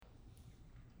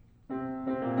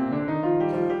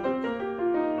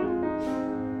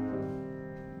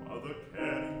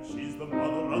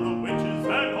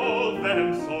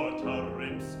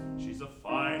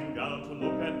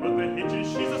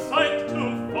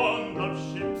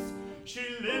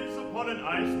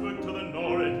iceberg to the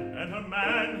nor'ard, and her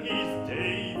man he's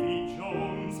Davy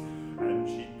Jones, and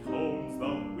she combs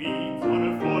the weeds on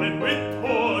her forehead with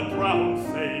poor drowned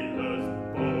sailors'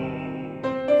 bones.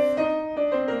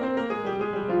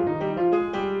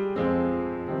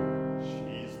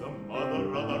 She's the mother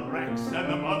of the wrecks and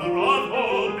the mother of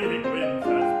all big winds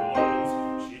as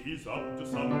blows. She's up to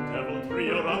some deviltry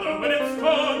or other when it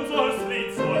storms or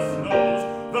sleets or snows.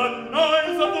 The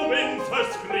noise of the winds her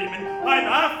screaming, I'm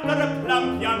after a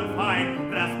plump young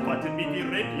fine that has butted me the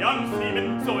red young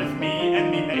seaman, so as me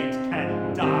and me mate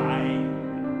can die.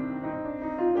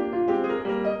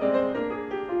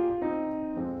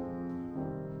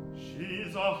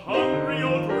 She's a hungry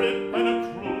old rip and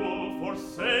a cruel for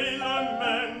sailor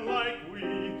men like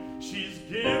we. She's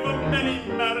given many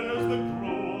mariners the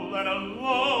cruel and a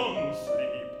long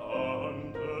sleep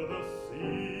under the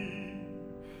sea.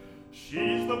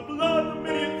 She's the blood of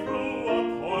many a crew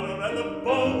upon her, and the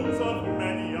bones of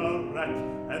many a wreck,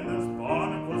 and there's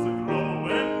barnacles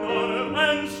a-growing on her,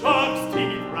 and shark's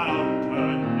teeth round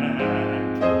her neck.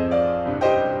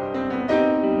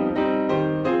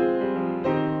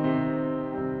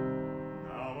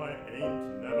 Now I ain't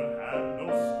never had no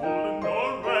schooling nor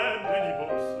read any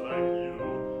books like you,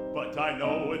 but I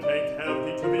know it ain't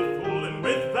healthy to be fooling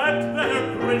with that there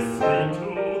gristly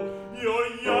too. You're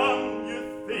young, you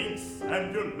thinks, and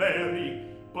you're Larry,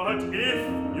 but if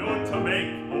you're to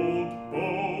make old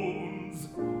bones,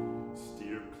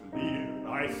 steer clear, I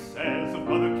says, of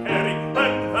Mother Carey, and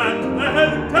that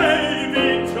there day